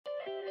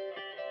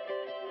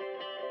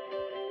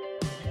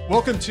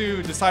Welcome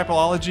to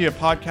Discipleology, a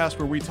podcast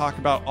where we talk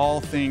about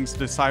all things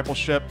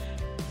discipleship.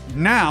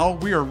 Now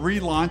we are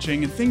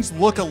relaunching and things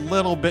look a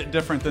little bit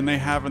different than they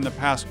have in the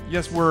past.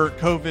 Yes, we're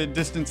COVID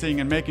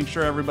distancing and making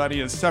sure everybody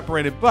is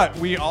separated, but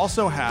we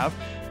also have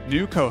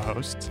new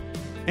co-hosts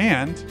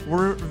and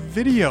we're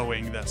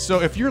videoing this.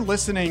 So if you're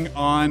listening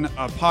on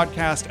a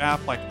podcast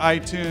app like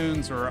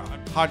iTunes or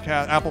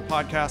Apple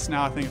Podcasts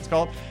now, I think it's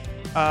called,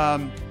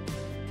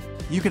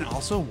 you can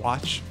also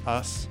watch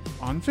us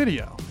on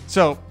video.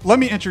 So let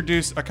me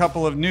introduce a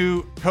couple of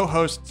new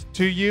co-hosts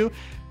to you.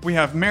 We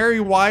have Mary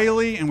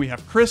Wiley and we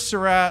have Chris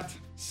Surratt.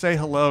 Say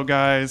hello,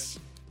 guys.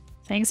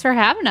 Thanks for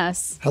having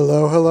us.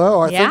 Hello,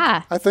 hello.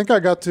 I think I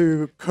got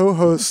to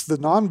co-host the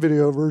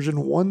non-video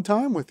version one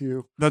time with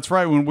you. That's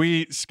right. When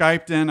we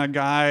Skyped in a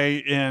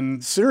guy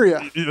in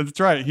Syria. That's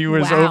right. He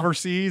was Wow.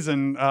 overseas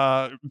and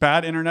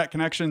bad internet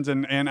connections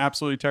and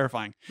absolutely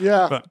terrifying.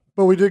 Yeah,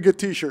 but we did get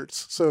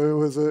t-shirts,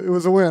 so it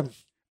was a win.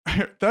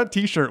 That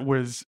t-shirt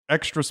was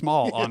extra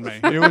small on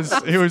me. It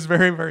was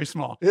very, very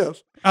small.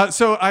 Yes.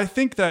 So I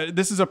think that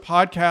this is a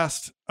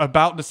podcast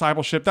about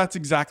discipleship. That's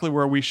exactly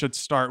where we should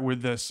start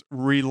with this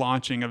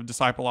relaunching of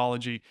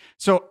Discipleology.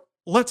 So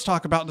let's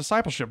talk about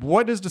discipleship.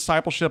 What does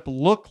discipleship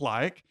look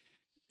like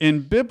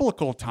in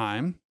biblical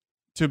time?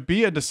 To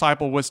be a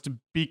disciple was to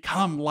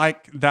become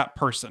like that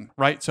person,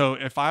 right? So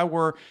if I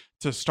were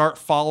to start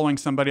following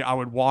somebody, I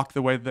would walk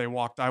the way they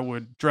walked. I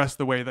would dress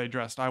the way they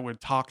dressed. I would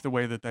talk the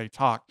way that they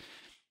talked.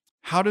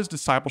 How does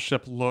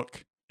discipleship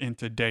look in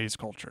today's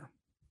culture?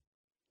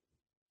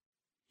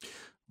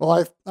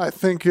 Well, I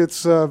think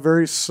it's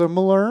very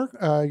similar.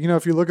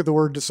 If you look at the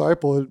word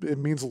disciple, it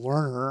means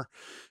learner.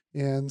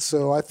 And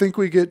so I think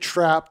we get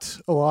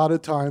trapped a lot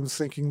of times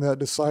thinking that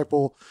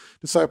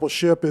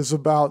discipleship is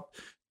about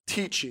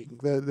teaching,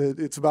 that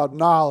it's about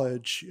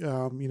knowledge.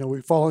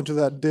 We fall into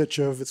that ditch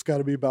of it's got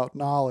to be about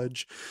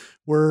knowledge,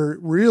 where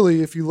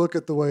really, if you look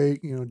at the way,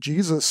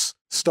 Jesus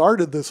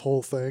started this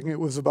whole thing, it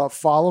was about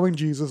following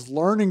Jesus,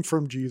 learning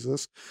from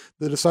Jesus.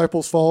 The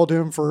disciples followed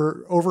him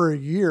for over a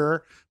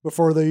year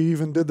before they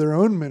even did their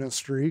own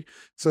ministry.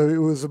 So it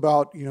was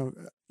about,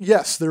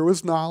 yes, there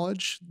was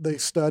knowledge. They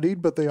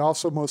studied, but they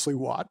also mostly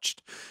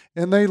watched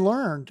and they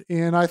learned.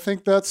 And I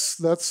think that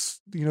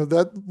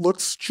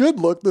should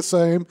look the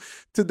same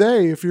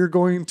today. If you're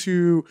going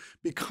to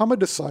become a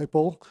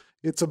disciple,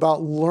 it's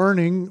about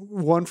learning,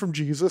 one, from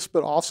Jesus,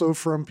 but also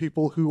from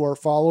people who are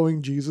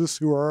following Jesus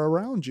who are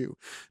around you.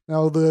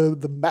 Now,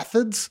 the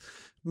methods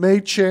may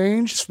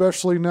change,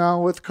 especially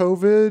now with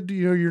COVID.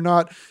 You're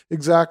not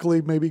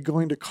exactly maybe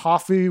going to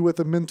coffee with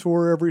a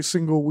mentor every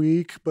single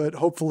week, but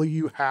hopefully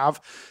you have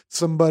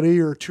somebody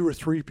or two or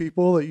three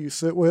people that you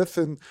sit with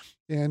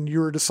and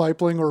you're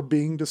discipling or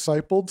being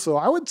discipled. So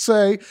I would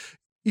say,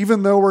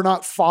 even though we're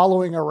not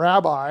following a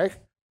rabbi,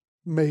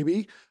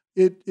 maybe,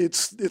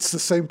 it's the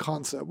same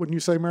concept. Wouldn't you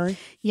say, Mary?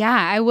 Yeah,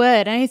 I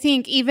would. And I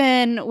think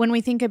even when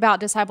we think about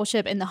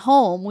discipleship in the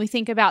home, we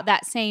think about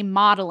that same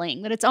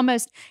modeling, that it's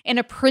almost an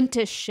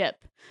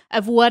apprenticeship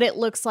of what it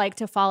looks like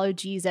to follow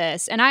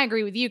Jesus. And I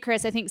agree with you,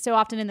 Chris. I think so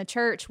often in the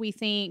church, we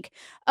think,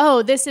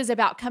 oh, this is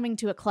about coming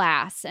to a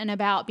class and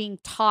about being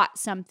taught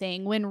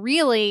something, when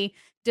really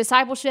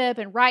discipleship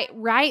and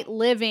right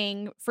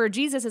living for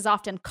Jesus is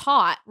often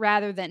caught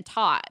rather than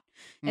taught.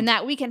 And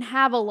that we can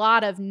have a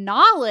lot of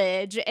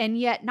knowledge and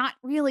yet not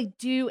really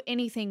do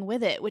anything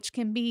with it, which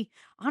can be,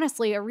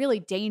 honestly, a really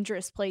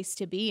dangerous place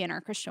to be in our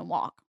Christian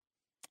walk.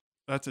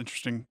 That's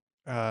interesting.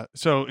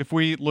 So if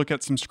we look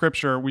at some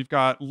scripture, we've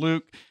got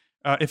Luke,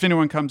 if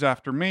anyone comes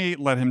after me,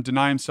 let him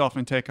deny himself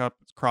and take up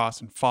his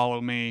cross and follow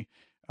me.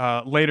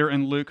 Later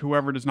in Luke,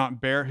 whoever does not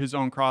bear his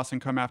own cross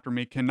and come after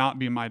me cannot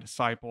be my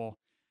disciple.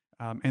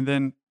 And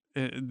then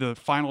the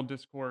final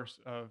discourse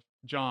of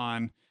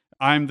John,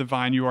 I am the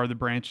vine, you are the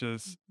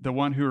branches. The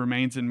one who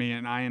remains in me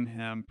and I in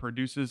him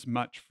produces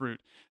much fruit.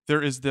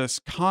 There is this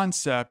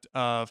concept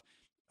of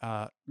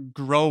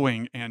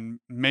growing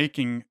and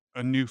making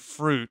a new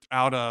fruit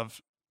out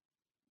of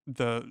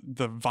the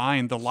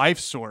vine, the life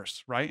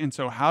source, right? And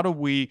so how do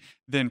we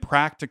then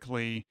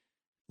practically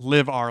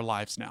live our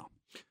lives now?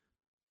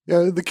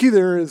 Yeah, the key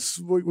there is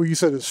what you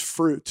said is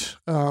fruit.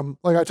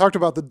 Like I talked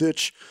about the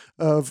ditch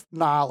of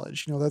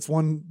knowledge. That's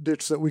one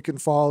ditch that we can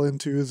fall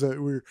into, is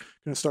that we're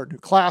going to start new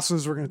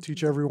classes. We're going to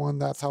teach everyone.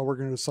 That's how we're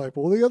going to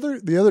disciple. The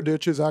other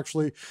ditch is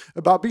actually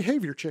about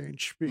behavioral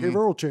change.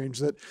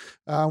 That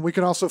we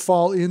can also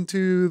fall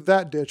into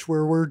that ditch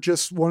where we're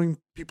just wanting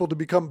people to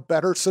become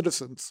better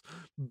citizens,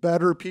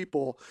 better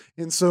people.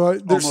 And so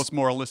there's almost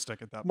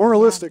moralistic at that point.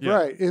 Moralistic, Yeah.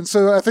 right. And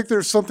so I think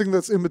there's something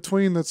that's in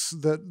between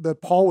that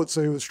Paul would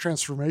say was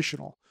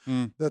transformational,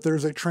 that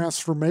there's a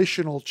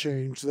transformational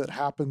change that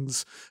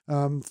happens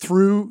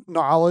through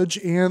knowledge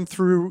and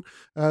through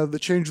the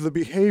change of the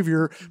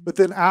behavior, but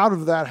then out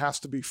of that has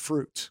to be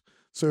fruit.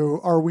 So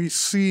are we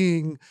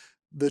seeing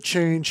the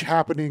change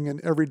happening in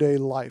everyday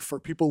life? Are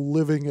people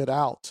living it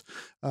out?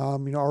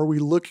 Are we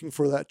looking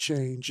for that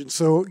change? And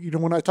so,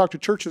 when I talk to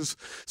churches,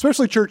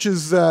 especially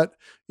churches that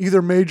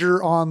either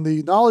major on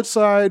the knowledge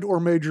side or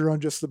major on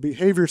just the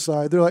behavior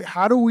side, they're like,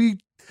 how do we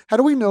How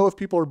do we know if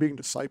people are being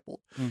discipled?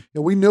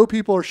 We know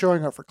people are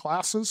showing up for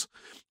classes.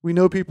 We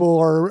know people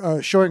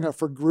are showing up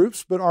for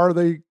groups, but are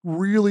they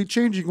really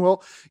changing?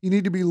 Well, you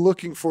need to be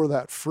looking for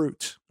that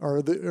fruit.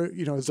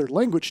 Is their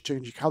language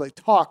changing? How they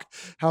talk?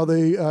 How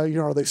they,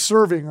 are they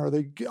serving? Are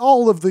they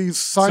all of these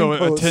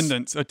signposts?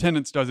 So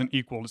attendance doesn't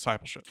equal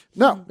discipleship.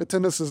 No,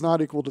 attendance does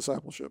not equal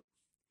discipleship.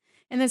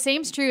 And the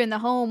same's true in the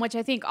home, which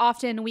I think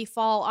often we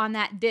fall on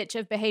that ditch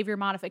of behavior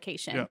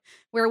modification,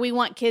 where we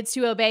want kids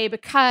to obey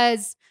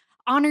because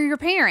honor your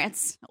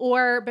parents,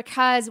 or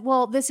because,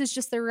 well, this is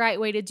just the right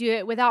way to do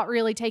it, without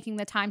really taking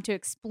the time to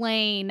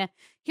explain,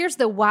 here's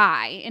the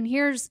why, and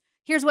here's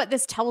what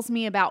this tells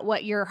me about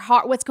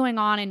what's going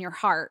on in your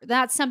heart.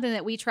 That's something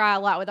that we try a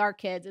lot with our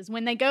kids, is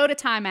when they go to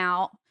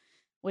timeout,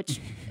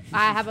 which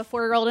I have a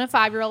 4-year-old and a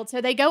 5-year-old,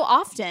 so they go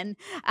often.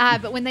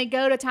 But when they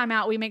go to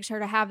timeout, we make sure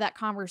to have that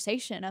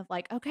conversation of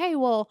like, okay,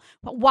 well,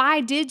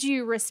 why did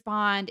you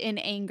respond in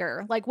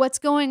anger? Like, what's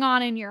going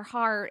on in your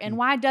heart? And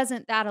why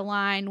doesn't that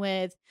align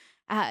with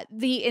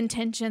the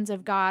intentions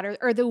of God,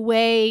 or the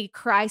way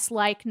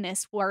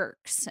Christ-likeness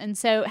works? And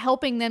so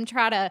helping them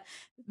try to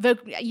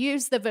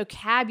use the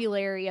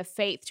vocabulary of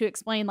faith to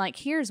explain, like,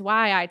 here's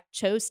why I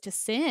chose to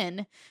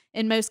sin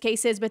in most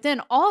cases, but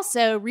then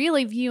also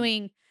really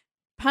viewing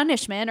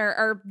punishment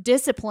or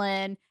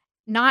discipline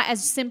not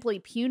as simply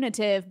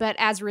punitive, but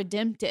as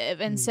redemptive.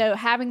 And so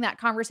having that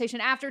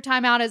conversation after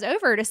timeout is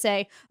over to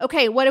say,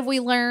 okay, what have we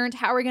learned?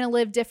 How are we going to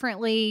live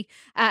differently?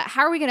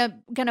 How are we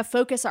going to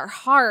focus our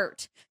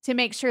heart to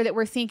make sure that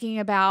we're thinking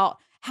about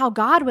how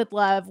God would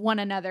love one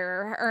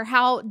another, or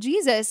how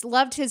Jesus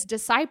loved his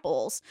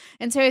disciples?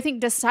 And so I think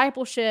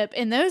discipleship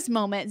in those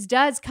moments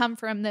does come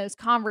from those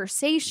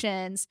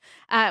conversations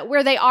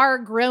where they are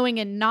growing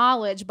in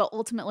knowledge, but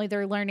ultimately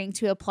they're learning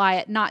to apply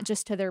it not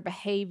just to their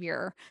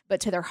behavior, but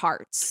to their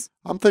hearts.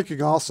 I'm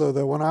thinking also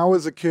that when I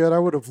was a kid, I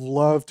would have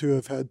loved to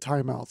have had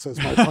timeouts as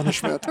my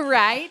punishment.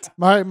 Right.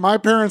 My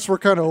parents were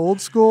kind of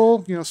old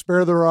school,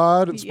 spare the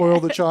rod and spoil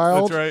the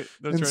child. That's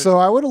right. So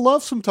I would have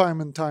loved some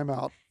time in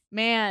timeout.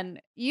 Man,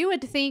 you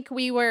would think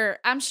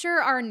I'm sure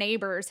our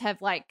neighbors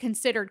have like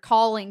considered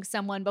calling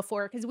someone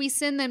before, because we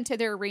send them to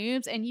their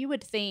rooms, and you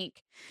would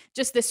think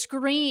just the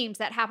screams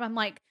that happen,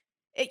 like,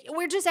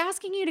 we're just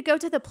asking you to go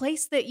to the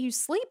place that you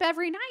sleep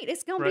every night.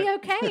 It's going to be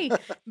okay.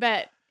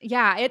 But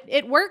yeah,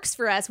 it works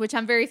for us, which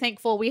I'm very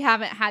thankful we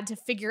haven't had to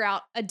figure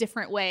out a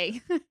different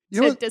way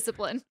to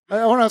discipline.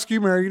 I want to ask you,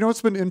 Mary,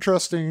 what's been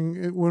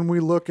interesting when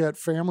we look at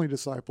family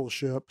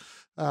discipleship?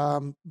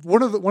 One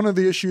of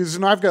the issues,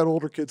 and I've got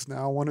older kids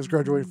now, one is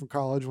graduating from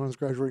college, one is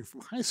graduating from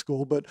high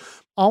school, but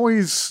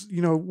always,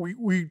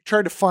 we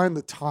try to find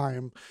the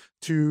time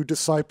to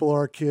disciple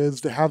our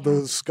kids, to have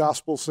those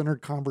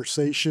gospel-centered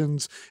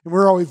conversations. And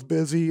we're always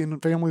busy,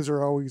 and families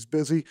are always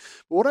busy.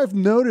 But what I've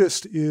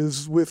noticed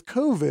is with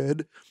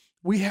COVID,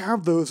 we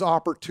have those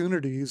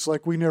opportunities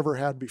like we never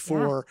had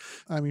before.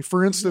 Yeah. I mean,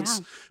 for instance,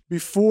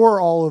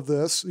 before all of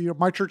this,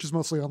 my church is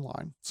mostly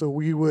online. So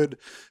we would,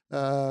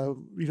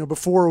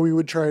 before we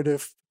would try to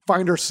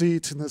find our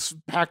seats in this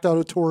packed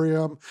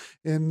auditorium,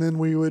 and then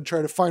we would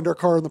try to find our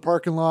car in the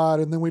parking lot,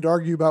 and then we'd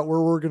argue about where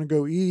we're going to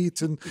go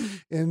eat, and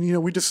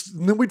then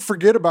we'd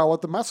forget about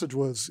what the message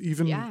was,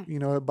 even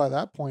by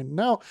that point.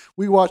 Now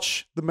we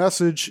watch the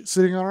message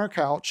sitting on our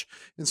couch,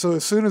 and so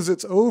as soon as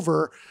it's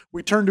over,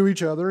 we turn to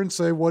each other and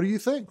say, "What do you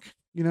think?"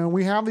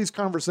 We have these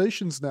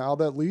conversations now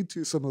that lead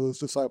to some of those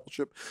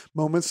discipleship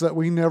moments that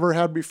we never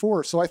had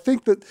before. So I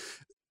think that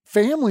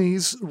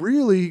families,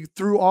 really,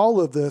 through all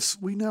of this,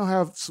 we now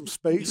have some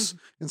space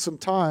and some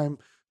time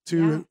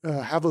to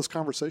have those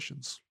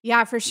conversations.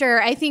 Yeah, for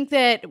sure. I think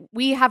that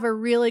we have a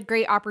really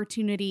great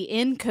opportunity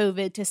in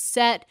COVID to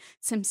set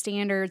some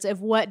standards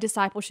of what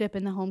discipleship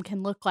in the home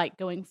can look like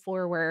going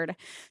forward.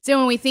 So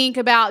when we think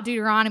about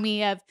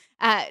Deuteronomy of,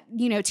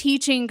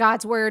 teaching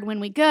God's word when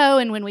we go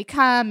and when we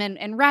come,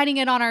 and writing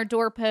it on our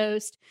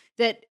doorpost,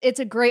 that it's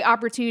a great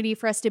opportunity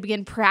for us to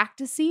begin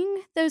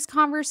practicing those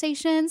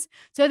conversations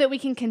so that we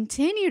can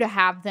continue to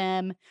have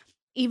them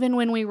even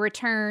when we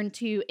return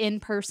to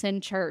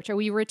in-person church, or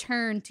we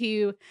return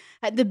to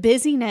the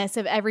busyness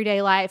of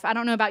everyday life. I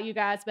don't know about you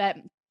guys, but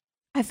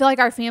I feel like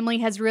our family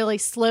has really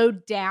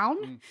slowed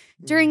down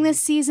during this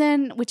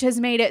season, which has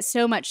made it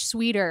so much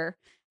sweeter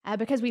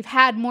because we've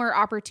had more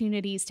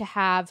opportunities to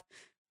have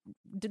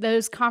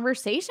those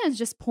conversations,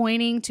 just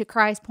pointing to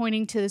Christ,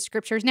 pointing to the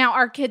scriptures. Now,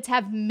 our kids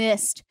have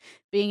missed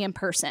being in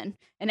person.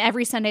 And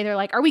every Sunday they're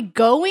like, are we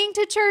going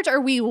to church? Or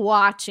are we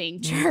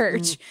watching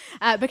church?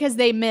 Because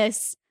they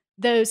miss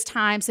those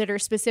times that are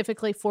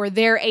specifically for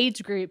their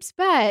age groups.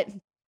 But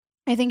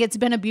I think it's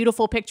been a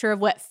beautiful picture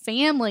of what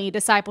family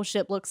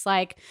discipleship looks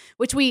like,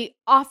 which we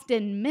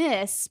often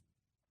miss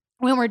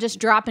when we're just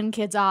dropping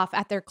kids off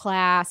at their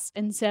class.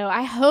 And so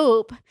I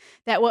hope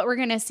that what we're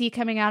going to see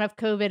coming out of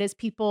COVID is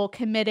people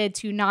committed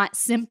to not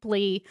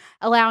simply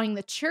allowing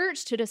the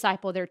church to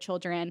disciple their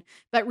children,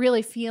 but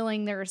really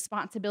feeling their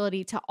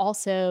responsibility to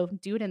also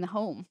do it in the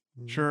home.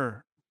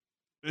 Sure.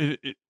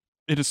 It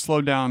has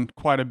slowed down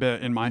quite a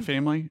bit in my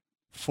family,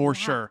 for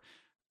sure.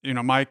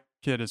 My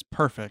kid is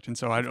perfect, and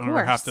so I don't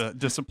ever have course. to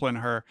discipline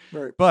her.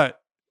 Right.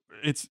 But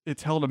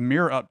it's held a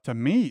mirror up to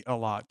me a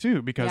lot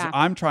too, because Yeah.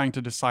 I'm trying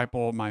to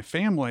disciple my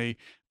family,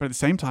 but at the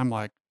same time,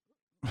 like,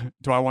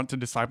 do I want to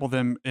disciple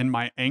them in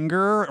my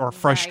anger or Right.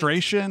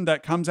 frustration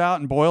that comes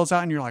out and boils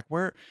out? And you're like,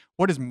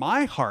 what is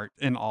my heart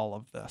in all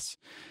of this?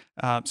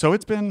 So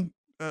it's been,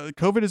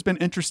 COVID has been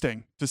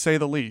interesting to say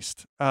the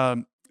least.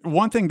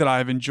 One thing that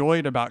I've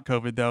enjoyed about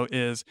COVID though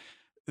is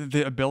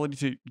the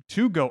ability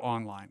to go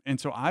online. And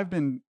so I've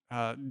been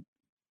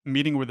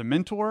meeting with a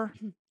mentor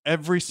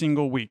every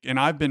single week, and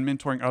I've been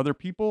mentoring other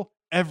people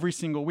every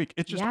single week.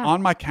 It's just Yeah.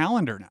 on my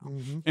calendar now.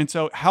 Mhm. And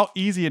so how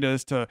easy it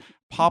is to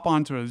pop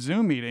onto a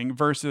Zoom meeting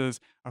versus,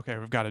 okay,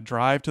 we've got to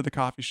drive to the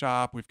coffee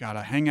shop, we've got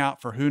to hang out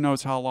for who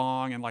knows how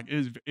long. And like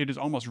it is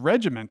almost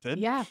regimented.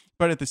 Yeah.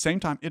 But at the same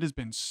time, it has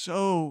been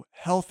so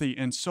healthy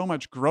and so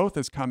much growth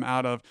has come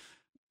out of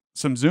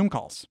some Zoom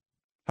calls.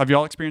 Have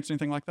y'all experienced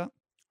anything like that?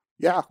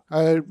 Yeah.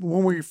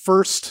 When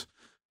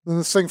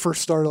this thing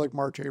first started, like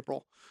March,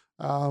 April,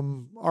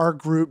 our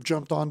group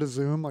jumped onto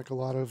Zoom like a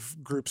lot of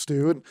groups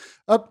do. And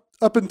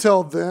up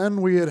until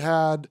then, we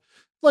had,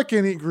 like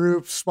any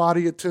group,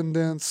 spotty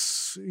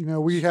attendance.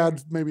 We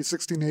had maybe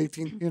 16 to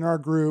 18 in our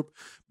group,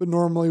 but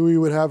normally we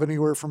would have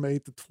anywhere from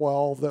 8 to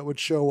 12 that would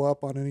show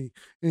up on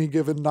any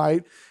given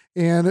night.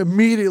 And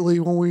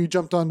immediately when we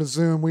jumped onto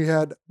Zoom, we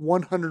had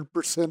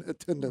 100%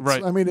 attendance.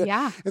 Right. I mean,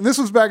 Yeah. and this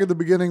was back at the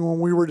beginning when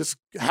we were just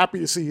happy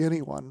to see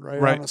anyone,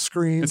 right. On a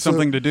screen. It's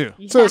something to do.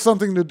 So Yeah. it's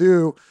something to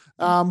do.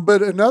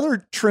 But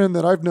another trend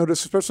that I've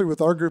noticed, especially with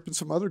our group and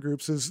some other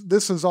groups, is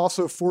this has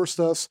also forced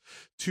us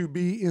to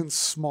be in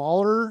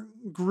smaller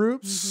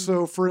groups. Mhm.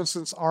 So, for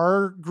instance,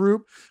 our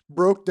group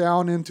broke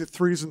down into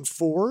 3s and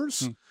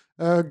 4s.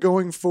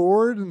 Going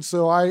forward. And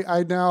so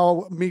I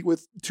now meet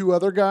with 2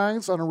 other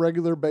guys on a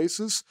regular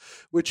basis,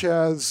 which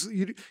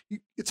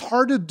it's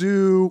hard to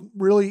do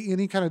really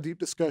any kind of deep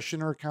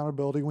discussion or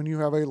accountability when you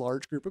have a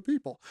large group of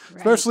people, Right.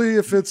 especially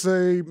if it's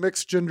a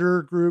mixed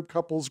gender group,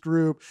 couples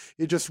group.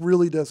 It just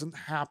really doesn't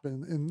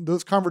happen. And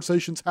those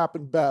conversations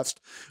happen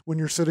best when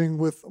I'm sitting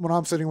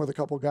with a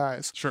couple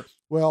guys. Sure.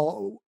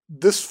 Well,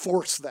 this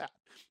forced that.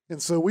 And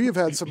so we have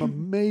had some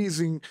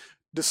amazing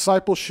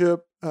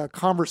discipleship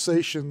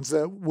conversations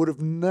that would have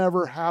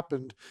never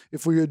happened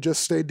if we had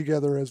just stayed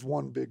together as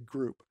one big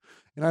group.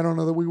 And I don't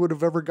know that we would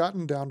have ever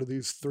gotten down to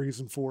these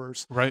 3s and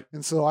 4s. Right.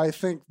 And so I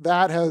think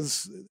that's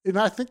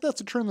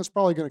a trend that's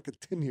probably going to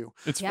continue.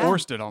 It's Yeah.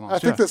 forced it almost. I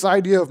think this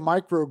idea of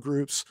micro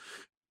groups,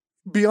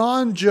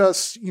 beyond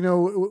just,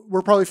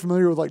 we're probably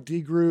familiar with like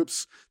D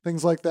groups,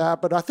 things like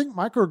that. But I think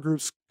micro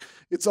groups,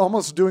 it's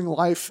almost doing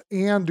life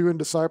and doing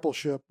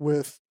discipleship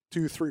with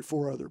 2, 3,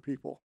 4 other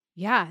people.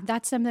 Yeah,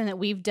 that's something that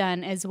we've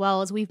done as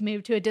well as we've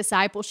moved to a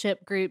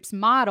discipleship groups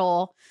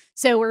model.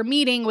 So we're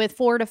meeting with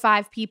 4 to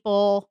 5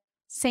 people,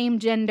 same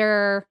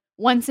gender,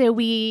 once a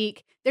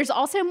week. There's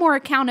also more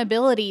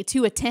accountability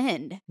to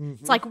attend.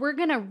 It's like, we're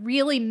going to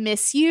really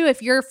miss you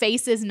if your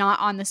face is not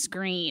on the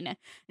screen.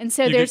 And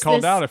so You there's get called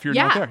this, out if you're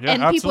not there. Yeah,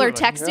 and people are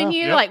absolutely. texting Yeah.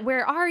 you Yep. like,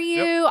 where are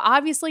you?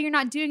 Obviously, you're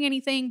not doing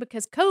anything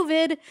because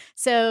COVID.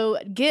 So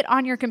get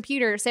on your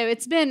computer. So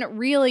it's been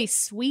really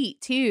sweet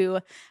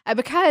too,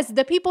 because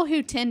the people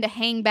who tend to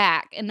hang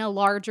back in a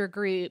larger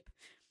group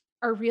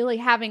are really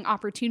having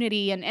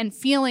opportunity and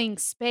feeling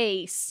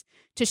space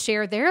to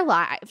share their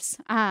lives.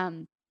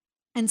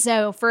 And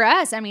so for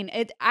us, I mean,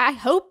 I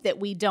hope that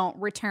we don't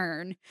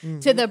return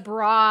to the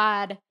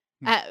broad,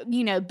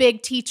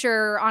 big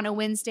teacher on a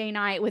Wednesday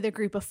night with a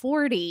group of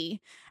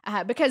 40,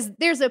 because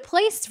there's a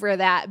place for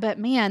that. But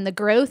man, the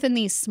growth in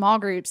these small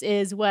groups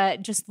is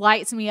what just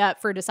lights me up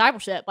for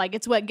discipleship. Like,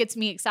 it's what gets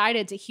me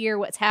excited to hear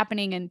what's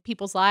happening in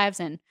people's lives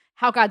and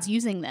how God's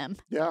using them.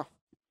 Yeah.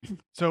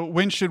 So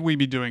when should we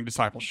be doing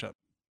discipleship?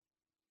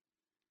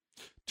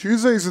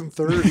 Tuesdays and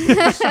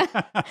Thursdays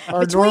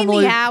are Between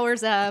normally the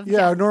hours of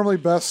normally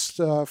best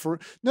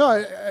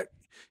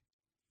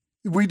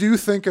we do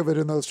think of it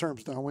in those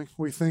terms, don't we?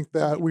 We think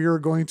that we are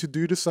going to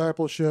do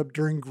discipleship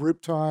during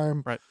group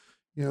time, Right.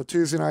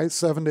 Tuesday night,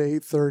 7 to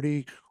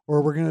 8:30,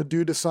 or we're going to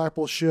do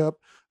discipleship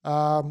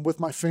with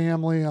my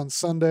family on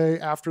Sunday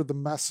after the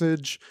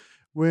message,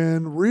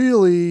 when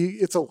really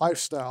it's a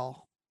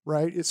lifestyle,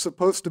 right? It's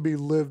supposed to be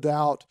lived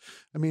out.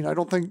 I mean, I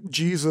don't think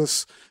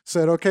Jesus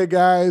said, okay,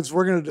 guys,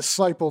 we're going to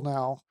disciple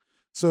now,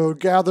 so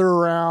gather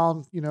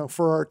around,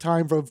 for our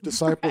time of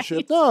discipleship.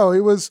 Right. No,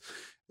 it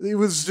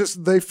was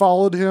just, they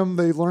followed him,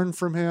 they learned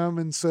from him.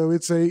 And so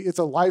it's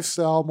a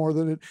lifestyle more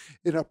than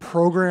in a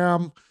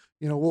program.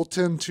 We'll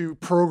tend to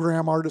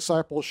program our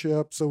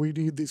discipleship. So we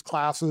need these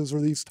classes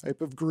or these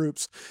type of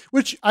groups,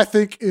 which I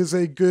think is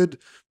a good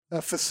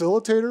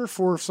facilitator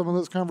for some of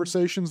those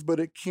conversations, but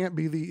it can't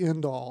be the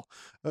end all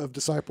of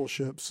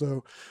discipleship.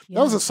 So that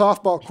was a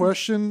softball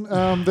question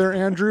there,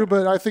 Andrew,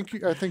 but I think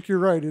you're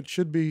right. It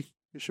should be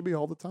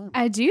all the time.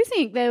 I do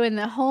think, though, in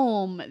the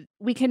home,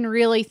 we can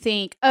really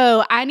think,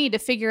 oh, I need to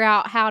figure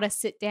out how to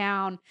sit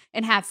down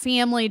and have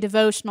family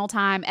devotional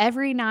time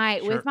every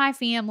night Sure. with my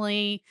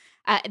family.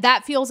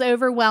 That feels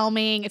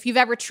overwhelming. If you've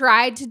ever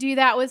tried to do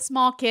that with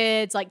small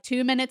kids, like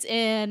 2 minutes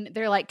in,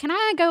 they're like, can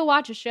I go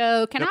watch a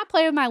show? Can I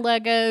play with my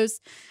Legos?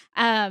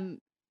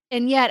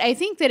 And yet I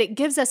think that it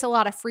gives us a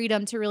lot of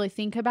freedom to really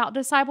think about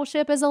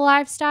discipleship as a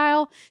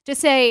lifestyle, to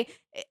say,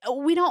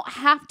 we don't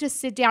have to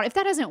sit down. If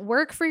that doesn't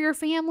work for your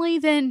family,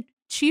 then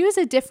choose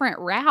a different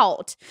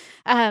route.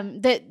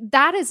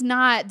 That is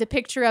not the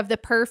picture of the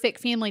perfect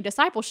family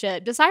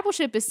discipleship.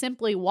 Discipleship is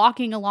simply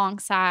walking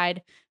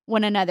alongside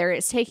one another.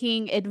 It's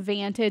taking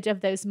advantage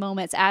of those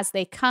moments as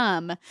they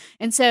come.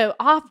 And so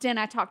often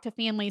I talk to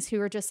families who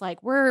are just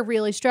like, we're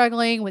really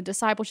struggling with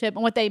discipleship.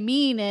 And what they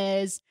mean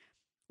is,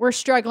 we're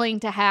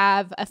struggling to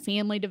have a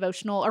family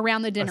devotional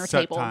around the dinner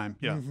table. Time.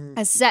 Yeah. Mm-hmm.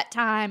 A set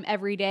time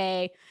every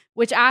day,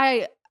 which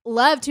I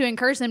love to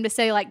encourage them to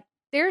say, like,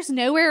 there's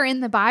nowhere in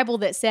the Bible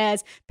that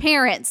says,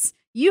 parents,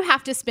 you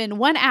have to spend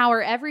 1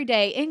 hour every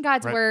day in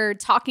God's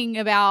word talking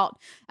about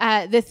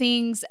the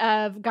things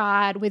of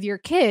God with your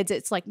kids.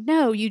 It's like,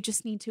 no, you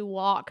just need to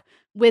walk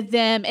with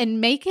them and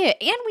make it.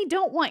 And we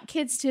don't want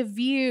kids to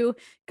view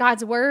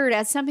God's word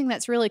as something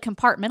that's really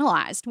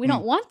compartmentalized. We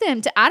don't want them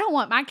to, I don't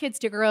want my kids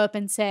to grow up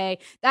and say,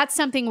 that's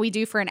something we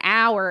do for an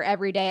hour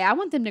every day. I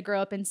want them to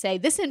grow up and say,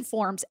 this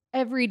informs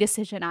every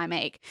decision I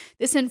make.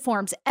 This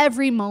informs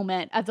every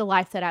moment of the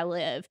life that I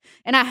live.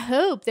 And I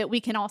hope that we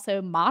can also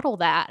model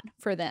that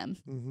for them.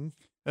 Mm-hmm.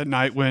 At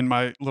night when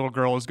my little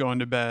girl is going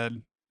to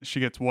bed, she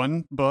gets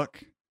one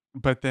book,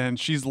 but then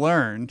she's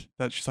learned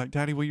that she's like,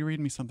 Daddy, will you read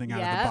me something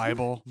out of the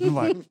Bible? I'm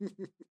like,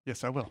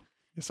 yes, I will.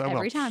 Yes, I will.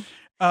 Every time.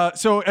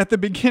 So at the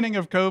beginning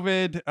of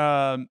COVID,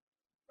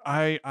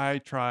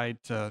 I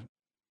tried to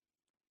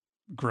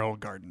grow a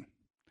garden,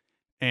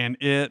 and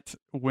it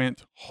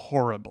went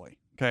horribly.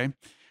 Okay.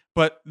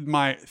 But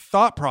my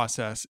thought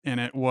process in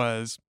it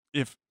was,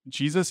 if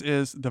Jesus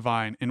is the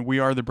vine and we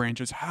are the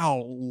branches, how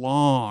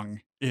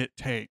long it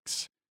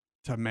takes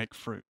to make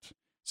fruit.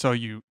 So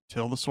you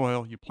till the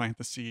soil, you plant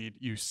the seed,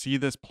 you see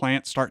this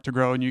plant start to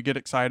grow and you get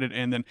excited.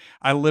 And then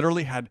I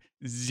literally had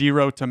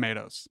 0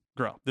 tomatoes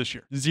grow this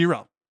year.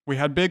 0. We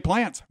had big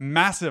plants,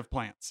 massive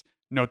plants,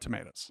 no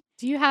tomatoes.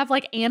 Do you have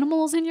like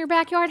animals in your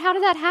backyard? How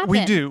did that happen?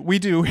 We do.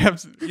 We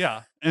have,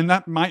 yeah. And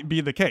that might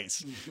be the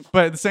case.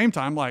 But at the same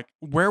time, like,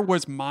 where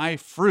was my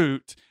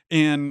fruit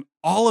in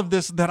all of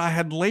this that I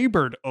had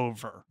labored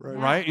over?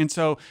 Right. And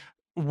so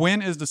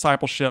when is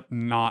discipleship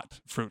not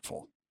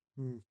fruitful?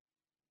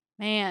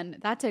 Man,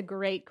 that's a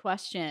great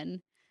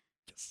question.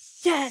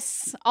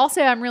 Yes.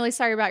 Also, I'm really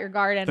sorry about your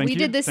garden. We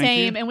did the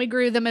same, and we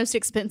grew the most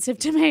expensive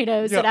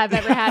tomatoes that I've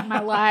ever had in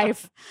my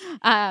life.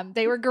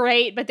 They were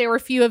great, but there were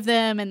few of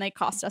them, and they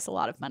cost us a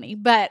lot of money.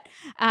 But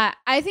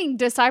I think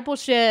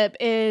discipleship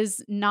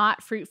is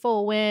not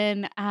fruitful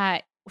when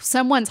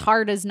someone's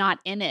heart is not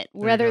in it,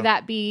 whether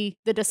that be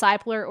the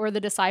discipler or the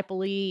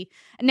disciplee.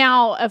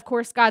 Now, of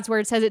course, God's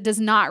word says it does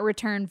not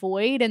return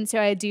void. And so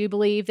I do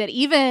believe that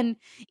even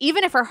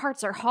if our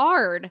hearts are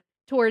hard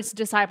towards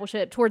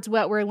discipleship, towards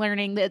what we're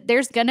learning, that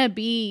there's going to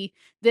be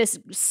this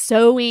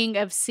sowing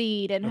of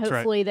seed, and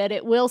hopefully that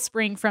it will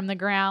spring from the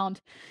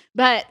ground.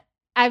 But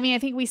I mean, I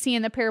think we see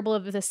in the parable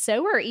of the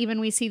sower, even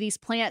we see these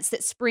plants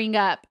that spring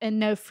up and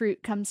no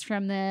fruit comes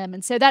from them.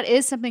 And so that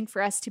is something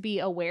for us to be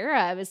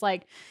aware of, is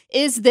like,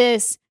 is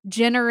this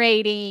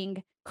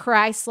generating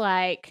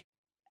Christ-like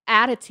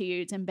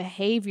attitudes and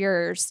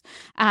behaviors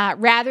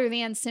rather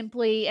than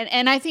simply,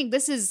 and I think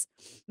this is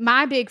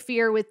my big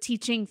fear with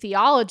teaching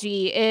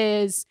theology,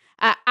 is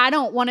I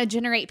don't want to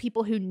generate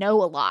people who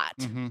know a lot.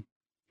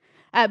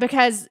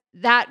 Because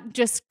that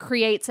just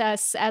creates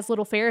us as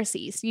little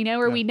Pharisees,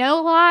 where we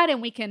know a lot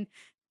and we can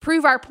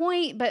prove our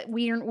point, but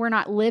we're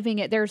not living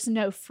it. There's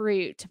no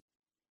fruit.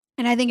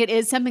 And I think it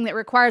is something that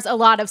requires a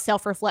lot of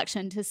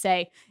self-reflection to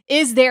say,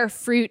 is there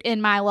fruit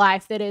in my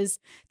life that is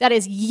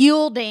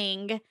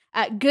yielding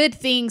good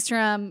things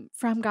from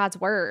God's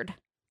word?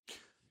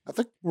 I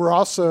think we're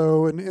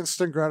also an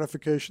instant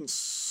gratification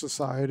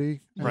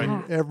society. Right.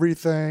 And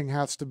everything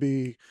has to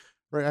be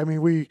right. I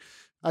mean,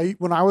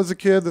 when I was a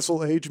kid, this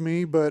will age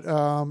me, but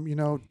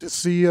to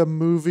see a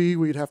movie,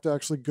 we'd have to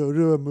actually go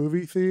to a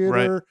movie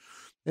theater. Right.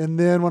 And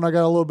then when I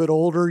got a little bit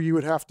older, you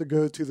would have to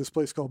go to this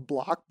place called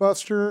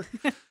Blockbuster,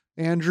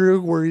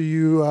 Andrew, where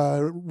you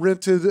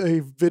rented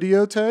a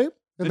videotape.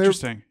 And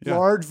Interesting.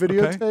 Large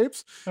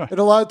videotapes. Okay. And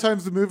a lot of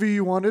times the movie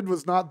you wanted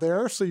was not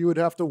there, so you would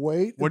have to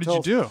wait. What did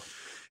you do?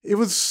 It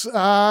was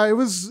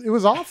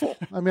awful.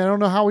 I mean, I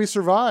don't know how we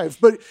survived,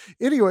 but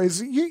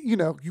anyways,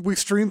 we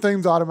stream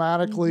things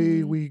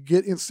automatically. We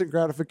get instant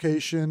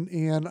gratification,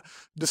 and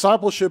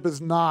discipleship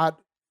is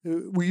not.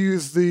 We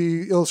use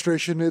the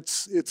illustration.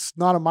 It's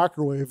not a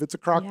microwave. It's a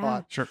crock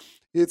pot. Sure.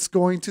 It's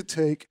going to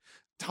take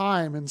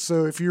time. And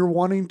so if you're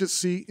wanting to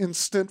see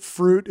instant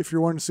fruit, if you're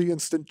wanting to see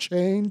instant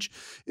change,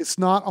 it's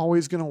not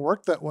always going to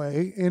work that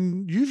way.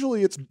 And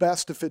usually it's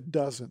best if it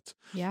doesn't.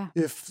 Yeah.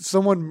 If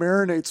someone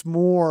marinates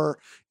more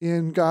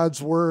in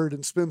God's word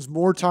and spends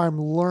more time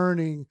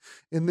learning,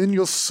 and then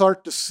you'll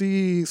start to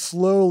see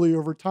slowly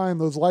over time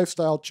those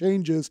lifestyle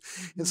changes.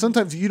 And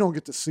sometimes you don't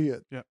get to see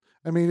it. Yeah.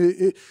 I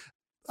mean,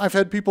 I've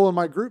had people in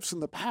my groups in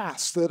the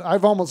past that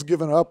I've almost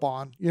given up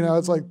on.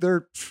 It's like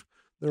they're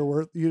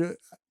worth,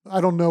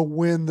 I don't know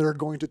when they're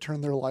going to turn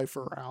their life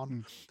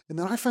around. And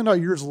then I found out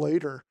years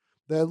later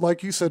that,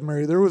 like you said,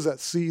 Mary, there was that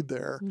seed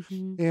there.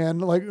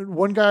 And like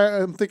one guy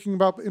I'm thinking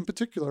about in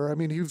particular, I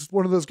mean, he was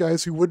one of those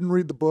guys who wouldn't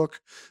read the book.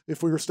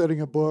 If we were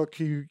studying a book,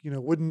 he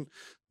wouldn't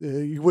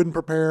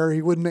prepare.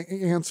 He wouldn't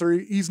answer.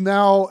 He's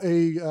now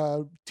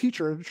a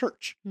teacher in a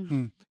church.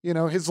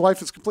 His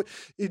life is complete.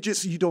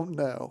 You don't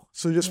know.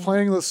 So just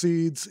planting those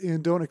seeds,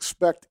 and don't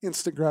expect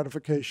instant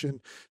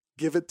gratification.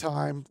 Give it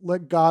time.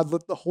 Let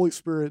the Holy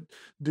Spirit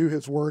do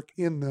his work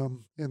in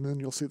them, and then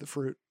you'll see the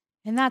fruit.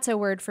 And that's a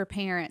word for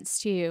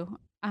parents too.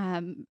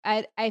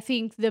 I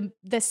think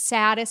the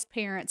saddest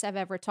parents I've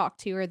ever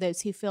talked to are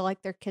those who feel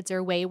like their kids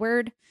are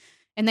wayward,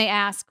 and they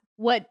ask,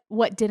 what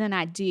didn't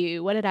I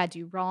do? What did I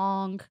do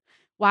wrong?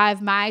 Why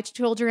have my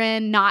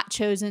children not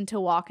chosen to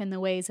walk in the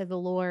ways of the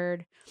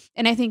Lord?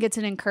 And I think it's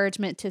an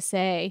encouragement to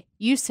say,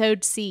 you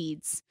sowed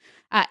seeds,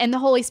 and the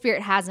Holy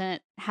Spirit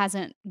hasn't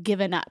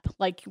given up.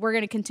 Like, we're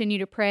going to continue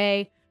to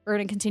pray. We're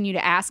going to continue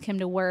to ask him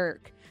to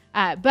work.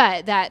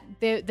 But that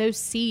those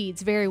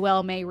seeds very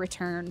well may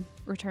return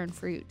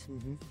fruit.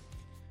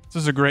 This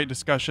is a great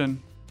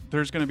discussion.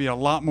 There's going to be a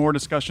lot more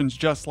discussions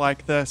just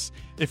like this.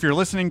 If you're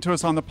listening to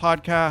us on the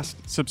podcast,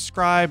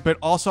 subscribe, but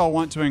also I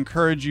want to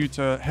encourage you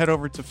to head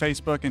over to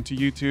Facebook and to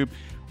YouTube,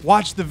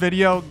 watch the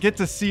video, get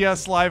to see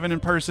us live and in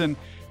person,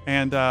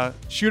 and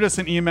shoot us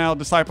an email,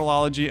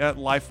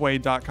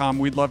 discipleology@lifeway.com.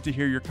 We'd love to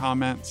hear your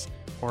comments,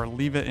 or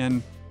leave it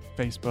in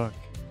Facebook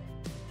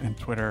and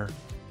Twitter,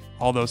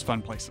 all those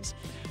fun places.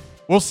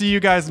 We'll see you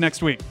guys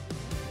next week.